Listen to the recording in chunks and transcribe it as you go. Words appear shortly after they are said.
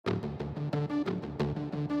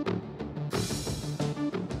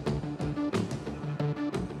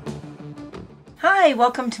Hi,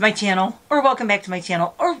 welcome to my channel, or welcome back to my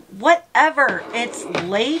channel, or whatever. It's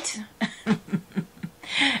late,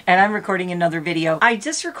 and I'm recording another video. I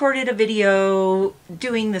just recorded a video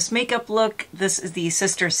doing this makeup look. This is the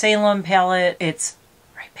Sister Salem palette. It's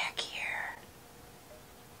right back here.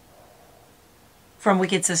 From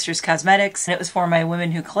Wicked Sisters Cosmetics. It was for my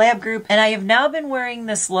Women Who Collab group, and I have now been wearing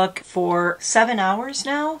this look for 7 hours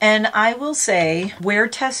now, and I will say, wear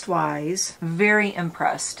test wise, very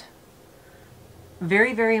impressed.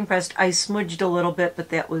 Very, very impressed. I smudged a little bit, but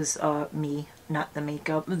that was me, not the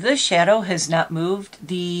makeup. The shadow has not moved.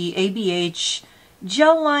 The ABH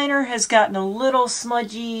gel liner has gotten a little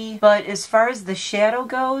smudgy, but as far as the shadow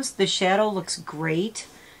goes, the shadow looks great.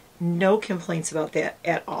 No complaints about that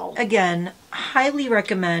at all. Again, highly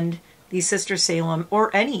recommend the Sister Salem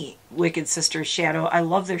or any Wicked Sisters shadow. I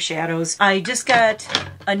love their shadows. I just got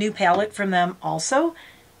a new palette from them also.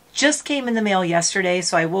 Just came in the mail yesterday,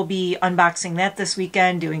 so I will be unboxing that this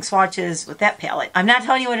weekend, doing swatches with that palette. I'm not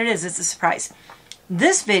telling you what it is, it's a surprise.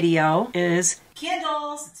 This video is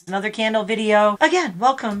candles. It's another candle video. Again,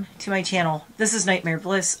 welcome to my channel. This is NiteMare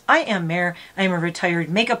Bliss. I am Mare. I am a retired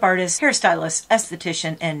makeup artist, hairstylist,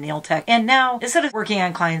 esthetician, and nail tech. And now, instead of working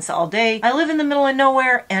on clients all day, I live in the middle of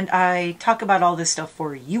nowhere and I talk about all this stuff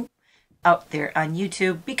for you out there on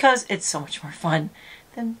YouTube because it's so much more fun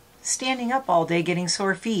than standing up all day getting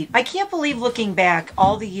sore feet. I can't believe, looking back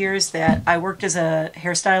all the years that I worked as a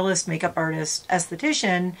hairstylist, makeup artist,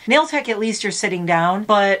 esthetician, nail tech at least you're sitting down,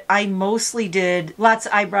 but I mostly did lots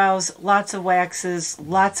of eyebrows, lots of waxes,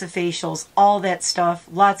 lots of facials, all that stuff,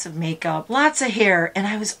 lots of makeup, lots of hair, and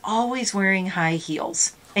I was always wearing high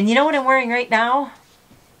heels. And you know what I'm wearing right now?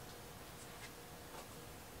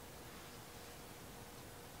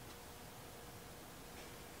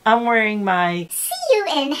 I'm wearing my See You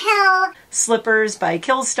in Hell slippers by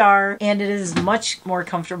Killstar, and it is much more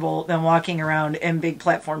comfortable than walking around in big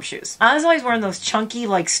platform shoes. I was always wearing those chunky,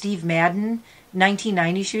 like Steve Madden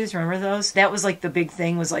 1990 shoes. Remember those? That was like the big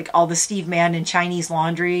thing, was like all the Steve Madden and Chinese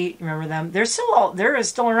laundry. Remember them? They're still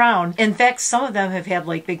around. In fact, some of them have had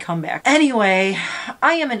like big comebacks. Anyway,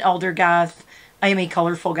 I am an elder goth. I am a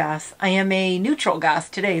colorful goth. I am a neutral goth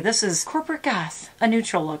today. This is corporate goth, a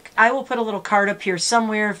neutral look. I will put a little card up here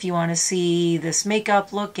somewhere if you want to see this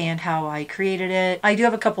makeup look and how I created it. I do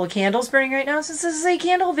have a couple of candles burning right now since this is a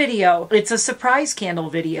candle video. It's a surprise candle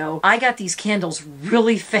video. I got these candles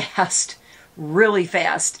really fast,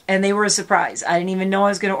 and they were a surprise. I didn't even know I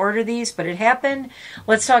was going to order these, but it happened.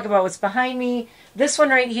 Let's talk about what's behind me. This one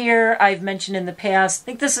right here, I've mentioned in the past. I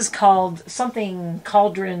think this is called something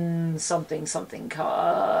cauldron, Smoldering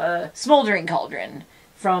Cauldron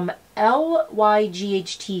from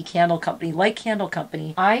LYGHT Candle Company, Light Candle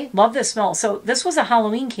Company. I love this smell. So this was a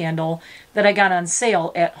Halloween candle that I got on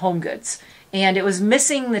sale at HomeGoods, and it was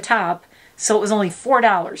missing the top, so it was only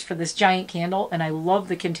 $4 for this giant candle, and I love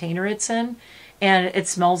the container it's in. And it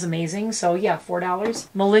smells amazing, so yeah, $4.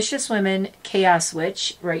 Malicious Women Chaos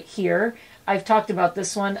Witch right here. I've talked about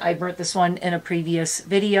this one. I burnt this one in a previous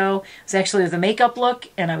video. It was actually with a makeup look,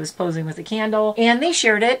 and I was posing with a candle. And they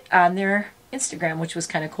shared it on their Instagram, which was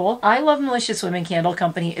kind of cool. I love Malicious Women Candle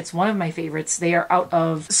Company. It's one of my favorites. They are out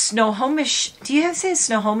of Snohomish. Do you have to say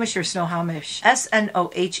Snohomish or Snohomish?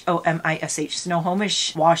 S-N-O-H-O-M-I-S-H.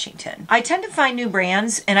 Snohomish, Washington. I tend to find new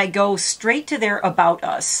brands and I go straight to their About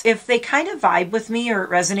Us. If they kind of vibe with me or it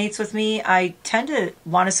resonates with me, I tend to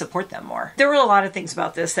want to support them more. There were a lot of things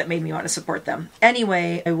about this that made me want to support them.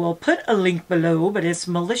 Anyway, I will put a link below, but it's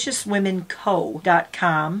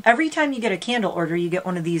maliciouswomenco.com. Every time you get a candle order, you get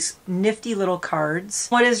one of these nifty little cards.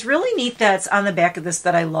 What is really neat that's on the back of this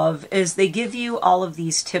that I love is they give you all of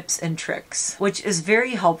these tips and tricks, which is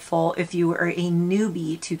very helpful if you are a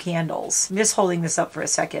newbie to candles. I'm just holding this up for a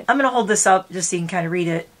second. I'm going to hold this up just so you can kind of read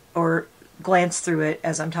it or glance through it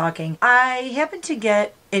as I'm talking. I happened to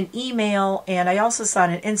get an email, and I also saw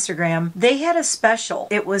on Instagram, they had a special.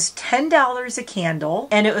 It was $10 a candle,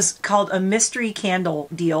 and it was called a mystery candle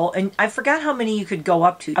deal, and I forgot how many you could go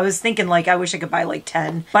up to. I was thinking, like, I wish I could buy like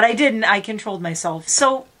 10, but I didn't. I controlled myself.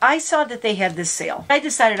 So I saw that they had this sale. I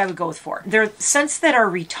decided I would go with 4. They're scents that are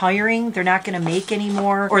retiring. They're not going to make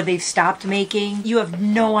anymore, or they've stopped making. You have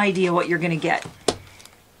no idea what you're going to get.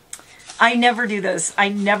 I never do this. I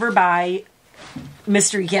never buy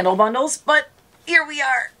mystery candle bundles, but here we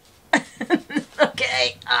are.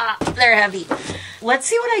 Okay, they're heavy. Let's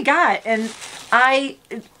see what I got. And I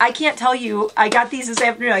can't tell you, I got these this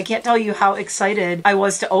afternoon. I can't tell you how excited I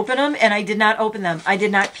was to open them, and I did not open them. I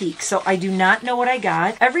did not peek, so I do not know what I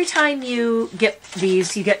got. Every time you get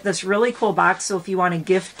these, you get this really cool box, so if you want to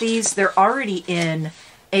gift these, they're already in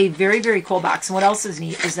a very, very cool box. And what else is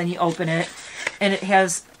neat is then you open it, and it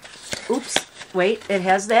has, oops, wait, it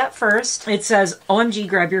has that first. It says, OMG,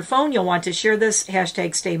 grab your phone. You'll want to share this.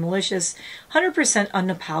 Hashtag stay malicious. 100%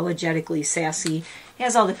 unapologetically sassy. It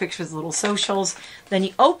has all the pictures of little socials. Then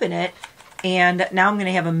you open it, and now I'm going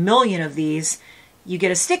to have a million of these. You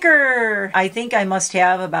get a sticker. I think I must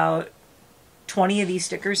have about 20 of these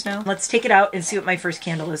stickers now. Let's take it out and see what my first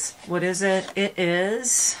candle is. What is it? It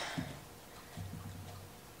is...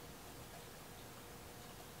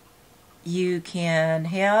 You can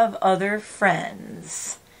have other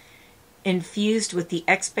friends, infused with the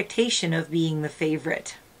expectation of being the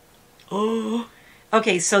favorite. Oh.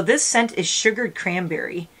 Okay, so this scent is sugared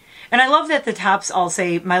cranberry. And I love that the tops all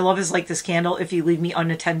say, my love is like this candle. If you leave me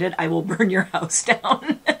unattended, I will burn your house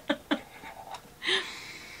down.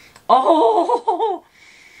 Oh,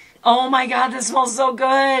 oh my God, this smells so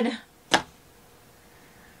good.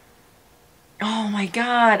 Oh my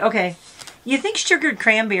God. Okay. You think sugared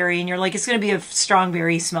cranberry and you're like, it's going to be a strong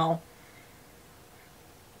berry smell.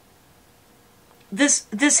 This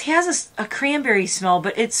has a cranberry smell,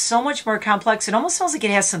 but it's so much more complex. It almost smells like it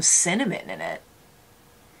has some cinnamon in it.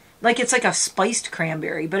 Like it's like a spiced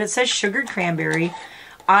cranberry, but it says sugared cranberry.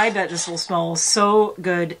 I bet this will smell so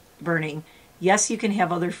good burning. Yes, you can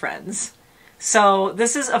have other friends. So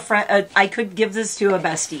this is a friend. I could give this to a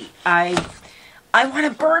bestie. I want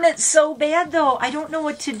to burn it so bad, though. I don't know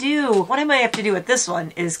what to do. What I might have to do with this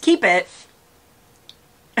one is keep it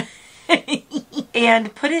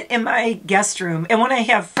and put it in my guest room. And when I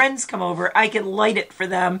have friends come over, I can light it for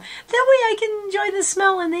them. That way I can enjoy the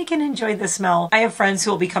smell and they can enjoy the smell. I have friends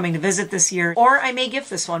who will be coming to visit this year, or I may gift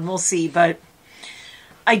this one. We'll see. But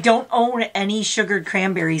I don't own any sugared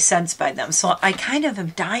cranberry scents by them. So I kind of am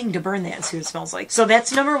dying to burn that and see what it smells like. So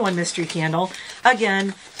that's number one mystery candle.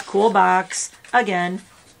 Again, cool box. Again,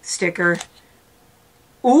 sticker.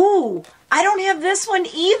 Ooh, I don't have this one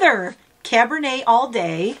either. Cabernet All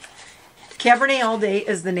Day. Cabernet All Day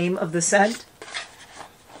is the name of the scent.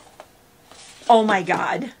 Oh my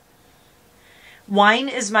God. Wine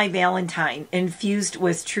is my Valentine, infused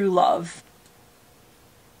with true love.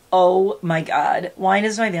 Oh my God. Wine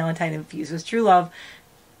is my Valentine, infused with true love.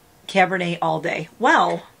 Cabernet All Day.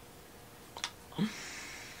 Well...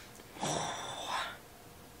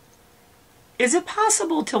 Is it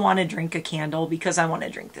possible to want to drink a candle? Because I want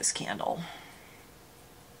to drink this candle.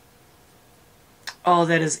 Oh,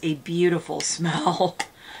 that is a beautiful smell.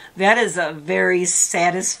 That is a very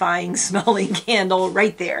satisfying smelling candle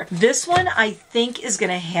right there. This one I think is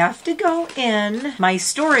going to have to go in my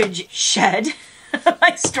storage shed.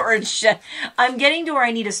 My storage shed. I'm getting to where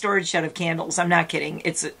I need a storage shed of candles. I'm not kidding.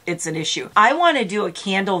 It's an issue. I want to do a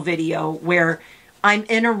candle video where I'm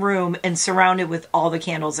in a room and surrounded with all the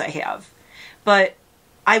candles I have. But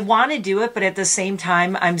I want to do it, but at the same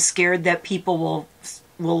time, I'm scared that people will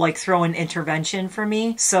like throw an intervention for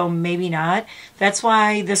me. So maybe not. That's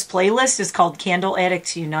why this playlist is called Candle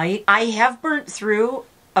Addicts Unite. I have burnt through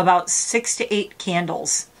about 6 to 8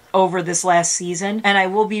 candles over this last season, and I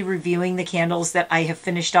will be reviewing the candles that I have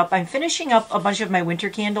finished up. I'm finishing up a bunch of my winter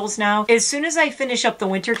candles now. As soon as I finish up the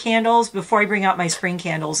winter candles, before I bring out my spring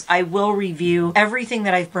candles, I will review everything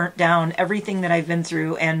that I've burnt down, everything that I've been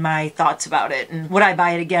through, and my thoughts about it, and would I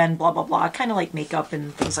buy it again, blah, blah, blah, kind of like makeup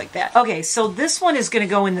and things like that. Okay, so this one is going to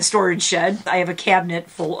go in the storage shed. I have a cabinet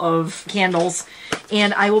full of candles,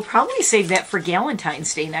 and I will probably save that for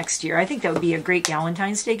Valentine's Day next year. I think that would be a great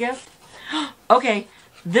Valentine's Day gift. Okay.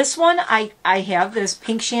 This one, I have this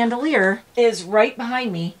pink chandelier is right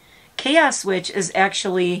behind me. Chaos Witch is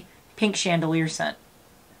actually pink chandelier scent.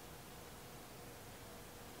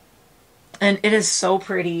 And it is so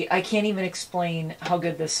pretty. I can't even explain how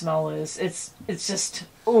good this smell is. It's just,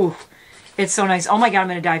 ooh, it's so nice. Oh my God, I'm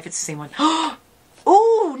going to die if it's the same one.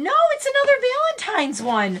 Oh, no, it's another Valentine's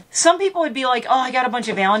one. Some people would be like, oh, I got a bunch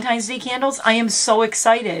of Valentine's Day candles. I am so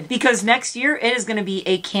excited because next year it is going to be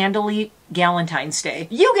a candle-y Valentine's Day.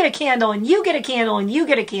 You get a candle and you get a candle and you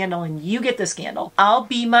get a candle and you get this candle. I'll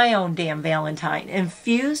be my own damn Valentine,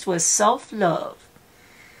 infused with self-love.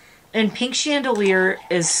 And Pink Chandelier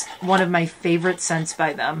is one of my favorite scents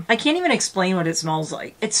by them. I can't even explain what it smells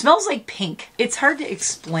like. It smells like pink. It's hard to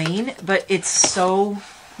explain, but it's so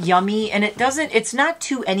yummy, and it's not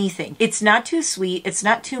too anything. It's not too sweet. It's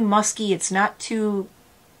not too musky. It's not too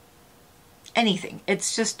anything.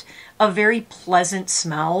 It's just a very pleasant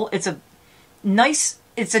smell. It's a nice,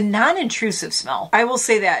 it's a non-intrusive smell. I will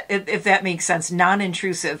say that, if that makes sense,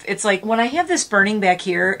 non-intrusive. It's like when I have this burning back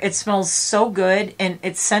here, it smells so good and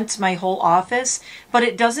it scents my whole office, but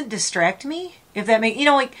it doesn't distract me. If that makes, you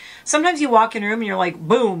know, like sometimes you walk in a room and you're like,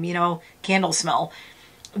 boom, you know, candle smell.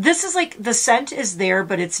 This is like, the scent is there,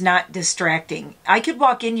 but it's not distracting. I could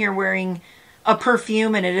walk in here wearing a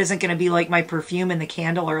perfume and it isn't going to be like my perfume in the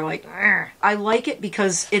candle or like, I like it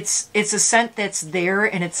because it's a scent that's there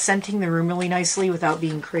and it's scenting the room really nicely without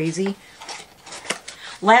being crazy.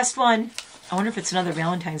 Last one. I wonder if it's another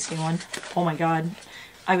Valentine's Day one. Oh my God.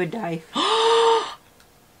 I would die.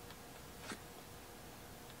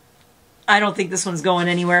 I don't think this one's going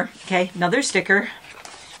anywhere. Okay, another sticker.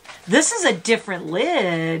 This is a different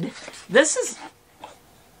lid. This is...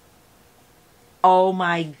 Oh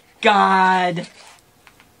my God.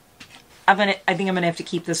 I think I'm gonna have to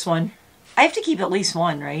keep this one. I have to keep at least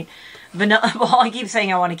one, right? Vanilla, well, I keep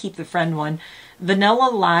saying I want to keep the friend one.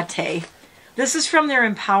 Vanilla Latte. This is from their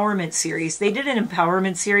Empowerment series. They did an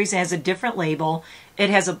Empowerment series. It has a different label. It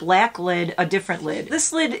has a black lid, a different lid.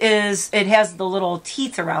 This lid is, it has the little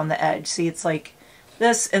teeth around the edge. See, it's like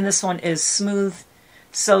this, and this one is smooth.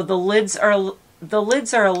 So the lids are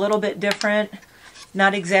a little bit different.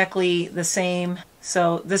 Not exactly the same.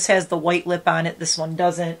 So this has the white lip on it. This one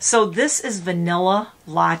doesn't. So this is Vanilla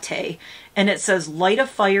Latte. And it says, light a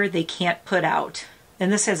fire they can't put out.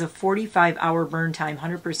 And this has a 45-hour burn time,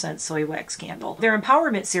 100% soy wax candle. Their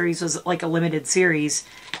Empowerment series was like a limited series.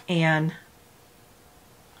 And...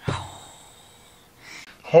 oh,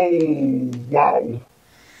 wow.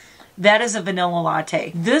 That is a vanilla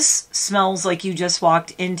latte. This smells like you just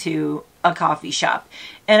walked into a coffee shop.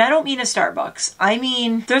 And I don't mean a Starbucks. I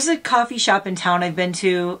mean, there's a coffee shop in town I've been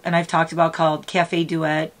to and I've talked about called Cafe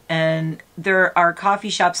Duet. And there are coffee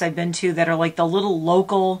shops I've been to that are like the little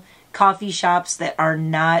local coffee shops that are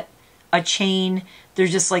not a chain. They're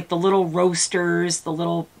just like the little roasters, the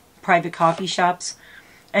little private coffee shops.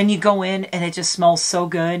 And you go in and it just smells so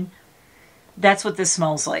good. That's what this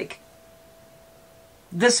smells like.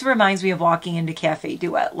 This reminds me of walking into Cafe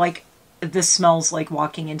Duet. Like, this smells like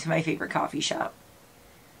walking into my favorite coffee shop.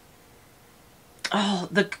 Oh,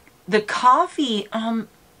 the coffee,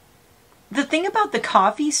 the thing about the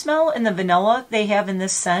coffee smell and the vanilla they have in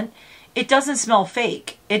this scent, it doesn't smell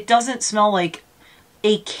fake. It doesn't smell like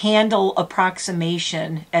a candle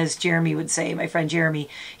approximation, as Jeremy would say, my friend Jeremy.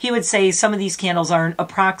 He would say some of these candles are an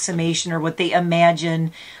approximation or what they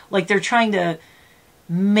imagine. Like they're trying to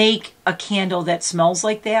make a candle that smells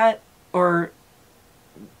like that or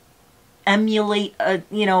emulate a,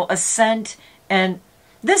 you know, a scent. And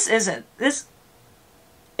this isn't. This,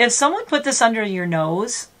 if someone put this under your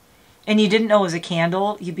nose and you didn't know it was a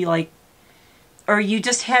candle, you'd be like, or you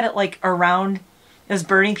just had it like around, it was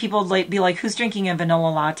burning, people would be like, who's drinking a vanilla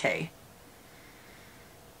latte?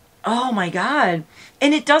 Oh my God.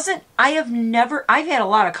 And it doesn't, I've had a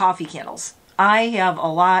lot of coffee candles. I have a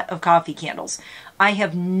lot of coffee candles. I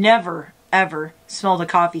have never, ever smelled a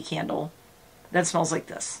coffee candle that smells like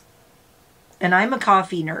this. And I'm a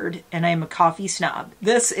coffee nerd and I'm a coffee snob.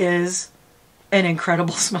 This is an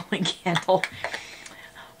incredible smelling candle.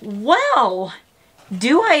 Well,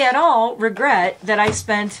 do I at all regret that I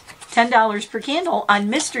spent $10 per candle on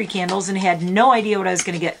mystery candles and had no idea what I was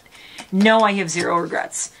going to get? No, I have zero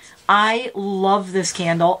regrets. I love this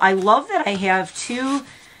candle. I love that I have two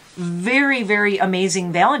very, very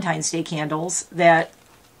amazing Valentine's Day candles that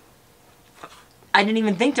I didn't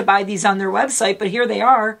even think to buy these on their website, but here they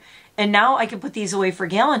are. And now I can put these away for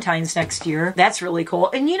Galentine's next year. That's really cool.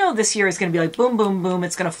 And you know this year is going to be like boom, boom, boom.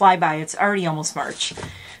 It's going to fly by. It's already almost March.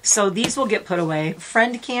 So these will get put away.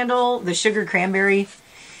 Friend candle, the sugar cranberry.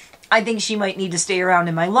 I think she might need to stay around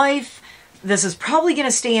in my life. This is probably going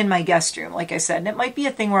to stay in my guest room, like I said. And it might be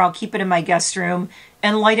a thing where I'll keep it in my guest room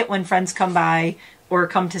and light it when friends come by or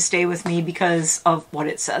come to stay with me because of what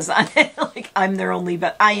it says on it. Like, I'm their only,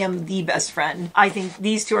 I am the best friend. I think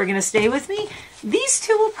these two are going to stay with me. These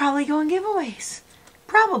two will probably go in giveaways.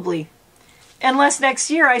 Probably. Unless next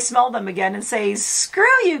year I smell them again and say, screw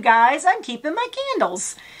you guys, I'm keeping my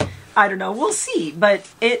candles. I don't know, we'll see. But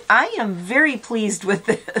I am very pleased with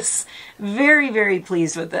this. Very, very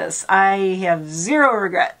pleased with this. I have zero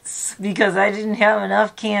regrets because I didn't have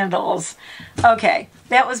enough candles. Okay,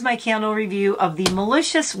 that was my candle review of the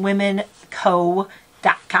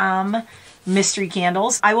maliciouswomenco.com mystery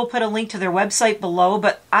candles. I will put a link to their website below,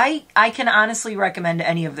 but I can honestly recommend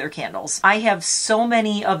any of their candles. I have so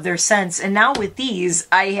many of their scents, and now with these,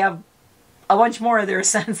 I have a bunch more of their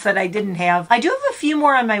scents that I didn't have. I do have a few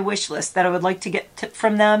more on my wish list that I would like to get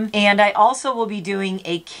from them, and I also will be doing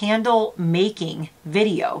a candle making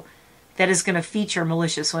video that is going to feature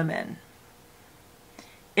Malicious Women.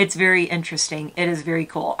 It's very interesting. It is very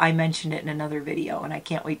cool. I mentioned it in another video and I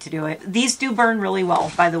can't wait to do it. These do burn really well,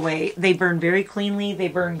 by the way. They burn very cleanly. They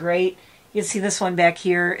burn great. You can see this one back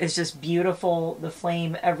here is just beautiful. The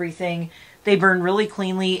flame, everything. They burn really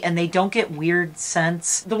cleanly and they don't get weird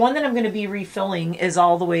scents. The one that I'm going to be refilling is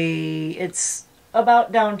all the way, it's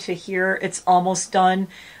about down to here. It's almost done.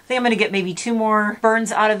 I think I'm going to get maybe 2 more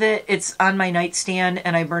burns out of it. It's on my nightstand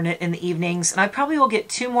and I burn it in the evenings. And I probably will get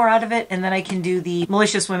 2 more out of it, and then I can do the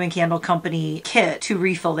Malicious Women Candle Company kit to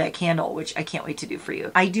refill that candle, which I can't wait to do for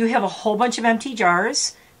you. I do have a whole bunch of empty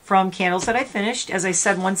jars from candles that I finished. As I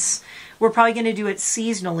said, once we're probably going to do it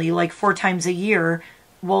seasonally, like 4 times a year.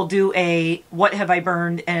 We'll do a what have I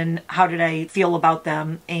burned and how did I feel about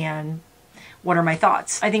them and what are my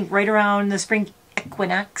thoughts. I think right around the spring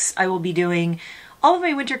equinox, I will be doing all of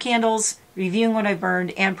my winter candles, reviewing what I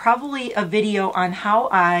burned, and probably a video on how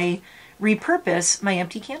I repurpose my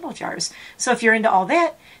empty candle jars. So if you're into all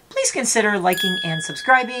that, please consider liking and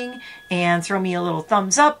subscribing, and throw me a little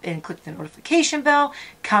thumbs up and click the notification bell.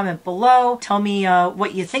 Comment below. Tell me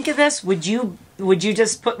what you think of this. Would you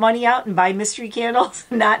just put money out and buy mystery candles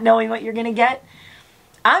not knowing what you're going to get?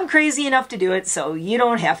 I'm crazy enough to do it, so you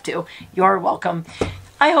don't have to. You're welcome.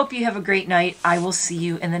 I hope you have a great night. I will see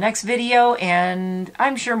you in the next video, and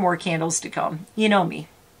I'm sure more candles to come. You know me.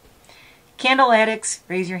 Candle addicts,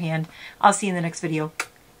 raise your hand. I'll see you in the next video.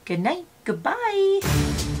 Good night.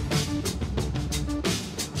 Goodbye.